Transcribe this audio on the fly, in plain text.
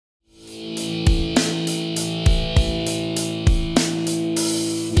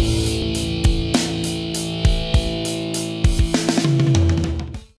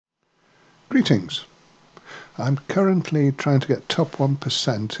Greetings. I'm currently trying to get top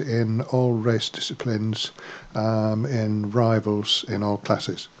 1% in all race disciplines in rivals in all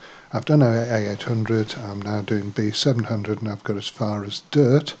classes. I've done A800, I'm now doing B700 and I've got as far as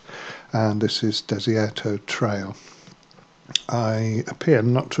dirt, and this is Desierto Trail. I appear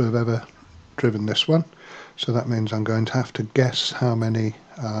not to have ever driven this one, so that means I'm going to have to guess how many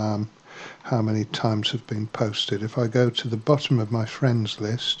times have been posted. If I go to the bottom of my friends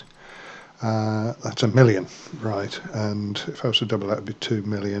list, that's 1 million, right, and if I was to double that, it would be 2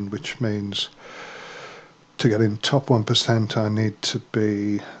 million, which means to get in top 1% I need to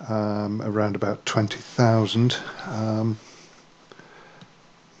be around about 20,000.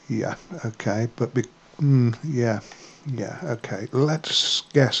 Yeah, okay, but yeah, okay, let's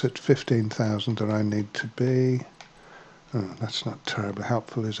guess at 15,000 that I need to be. Oh, that's not terribly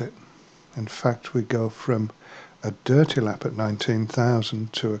helpful, is it? In fact, we go from a dirty lap at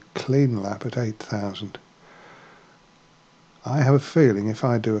 19,000 to a clean lap at 8,000. I have a feeling if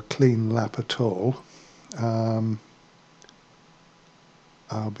I do a clean lap at all, I'll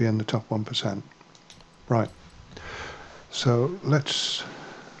be in the top 1%. Right, so let's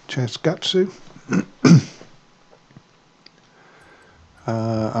chase Gatsu.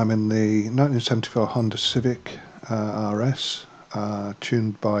 I'm in the 1974 Honda Civic RS,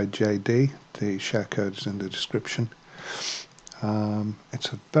 tuned by JD. The share code is in the description. It's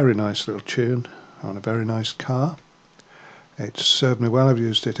a very nice little tune on a very nice car. It's served me well. I've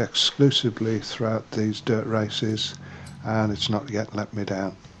used it exclusively throughout these dirt races and it's not yet let me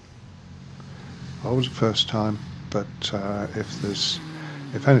down. Always the first time, but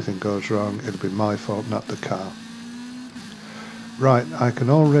if anything goes wrong, it'll be my fault, not the car. Right, I can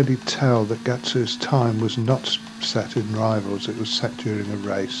already tell that Gatsu's time was not set in rivals, it was set during a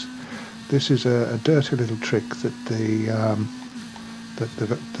race. This is a dirty little trick that the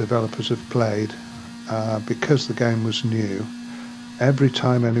developers have played because the game was new. Every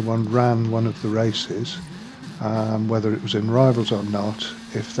time anyone ran one of the races, whether it was in rivals or not,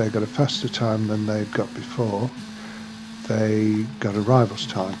 if they got a faster time than they'd got before, they got a rivals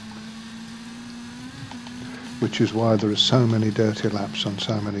time. Which is why there are so many dirty laps on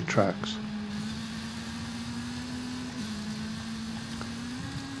so many tracks.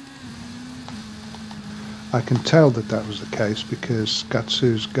 I can tell that that was the case because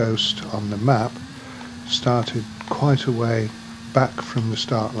Gatsu's Ghost on the map started quite a way back from the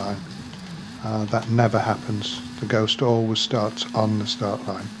start line. That never happens. The Ghost always starts on the start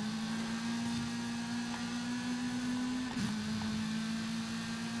line.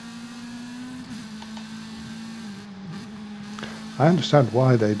 I understand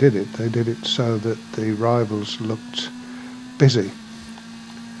why they did it. They did it so that the rivals looked busy,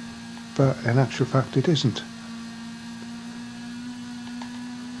 but in actual fact it isn't.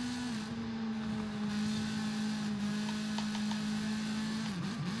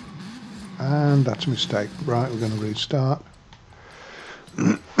 And that's a mistake. Right, we're going to restart.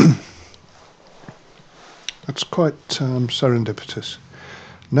 That's quite serendipitous.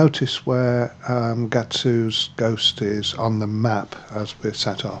 Notice where Gatsu's Ghost is on the map as we're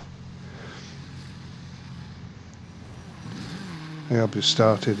set off. He obviously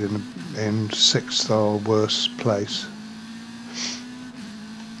started in 6th or worse place.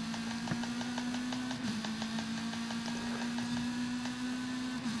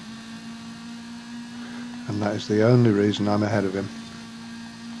 And that is the only reason I'm ahead of him.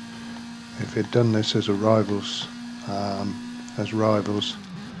 If he'd done this as rivals,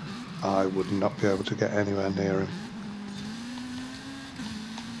 I would not be able to get anywhere near him.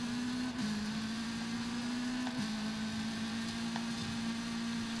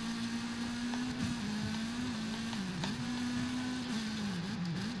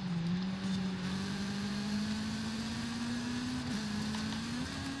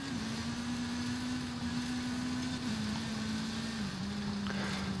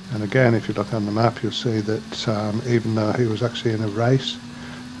 And again, if you look on the map, you'll see that even though he was actually in a race,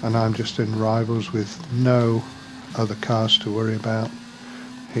 and I'm just in rivals with no other cars to worry about,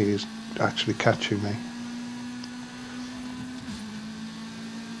 he is actually catching me.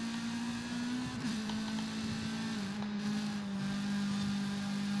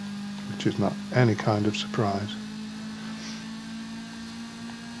 Which is not any kind of surprise.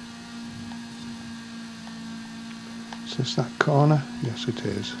 Is this that corner? Yes, it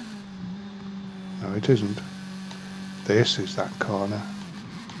is. No, it isn't. This is that corner.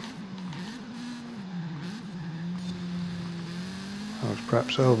 I was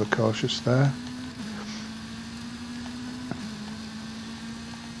perhaps overcautious there.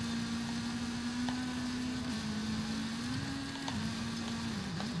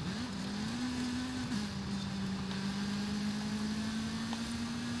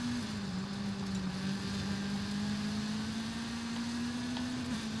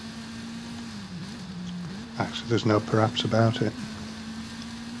 Actually, there's no perhaps about it.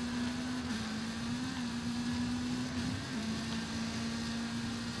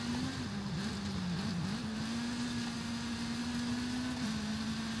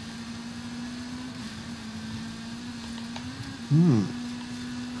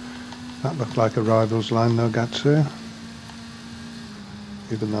 That looked like a Rivals line, no Gatsu,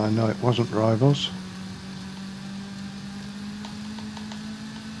 even though I know it wasn't Rivals.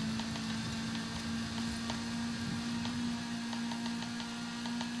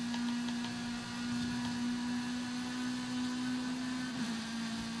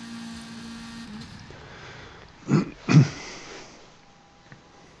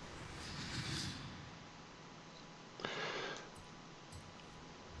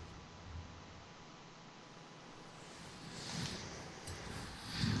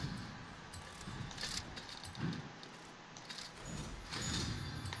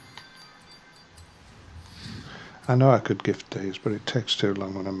 I know I could gift these, but it takes too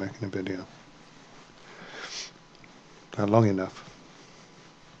long when I'm making a video. They're long enough.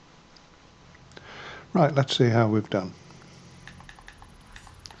 Right, let's see how we've done.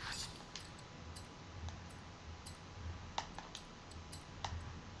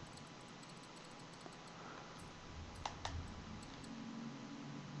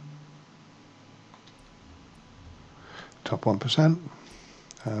 Top 1%.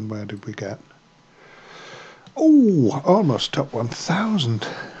 And where did we get? Oh, almost top 1,000.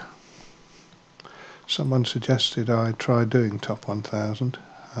 Someone suggested I try doing top 1,000.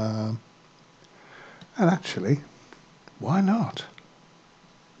 And actually, why not?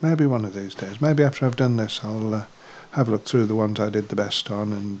 Maybe one of these days. Maybe after I've done this, I'll have a look through the ones I did the best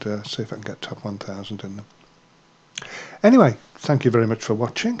on and see if I can get top 1,000 in them. Anyway, thank you very much for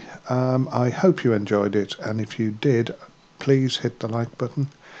watching. I hope you enjoyed it, and if you did, please hit the like button,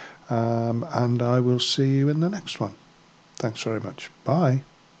 and I will see you in the next one. Thanks very much. Bye.